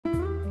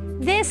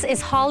This is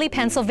Holly,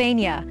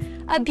 Pennsylvania,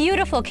 a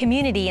beautiful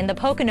community in the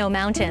Pocono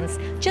Mountains,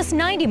 just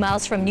 90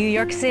 miles from New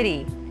York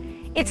City.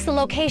 It's the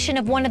location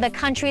of one of the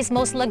country's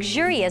most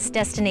luxurious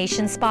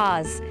destination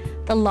spas,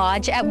 the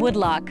Lodge at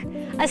Woodloch,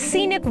 a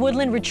scenic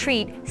woodland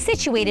retreat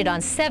situated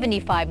on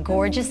 75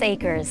 gorgeous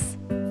acres.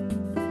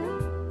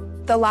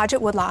 The Lodge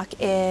at Woodloch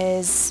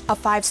is a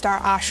 5-star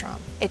ashram.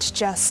 It's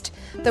just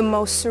the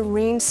most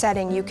serene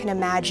setting you can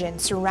imagine,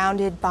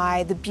 surrounded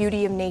by the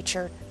beauty of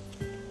nature.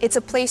 It's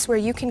a place where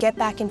you can get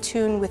back in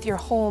tune with your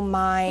whole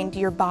mind,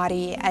 your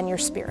body, and your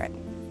spirit.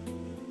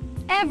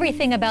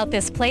 Everything about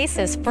this place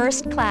is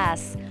first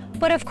class,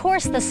 but of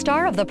course the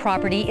star of the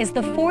property is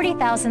the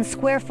 40,000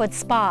 square foot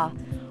spa,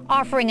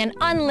 offering an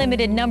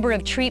unlimited number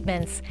of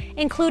treatments,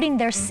 including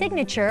their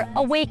signature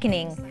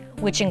Awakening,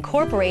 which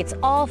incorporates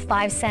all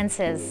 5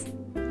 senses.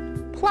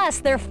 Plus,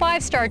 their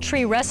 5-star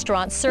tree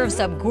restaurant serves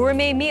up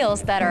gourmet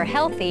meals that are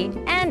healthy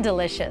and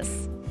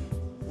delicious.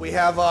 We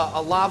have a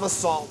lava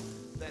salt.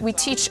 We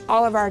teach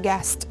all of our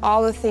guests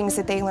all the things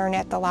that they learn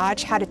at the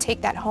lodge, how to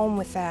take that home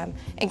with them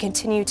and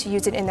continue to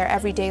use it in their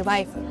everyday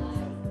life.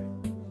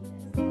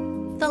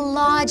 The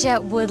Lodge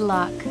at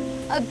Woodloch,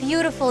 a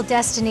beautiful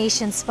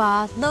destination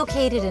spa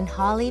located in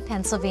Holly,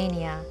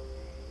 Pennsylvania.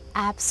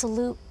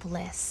 Absolute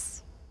bliss.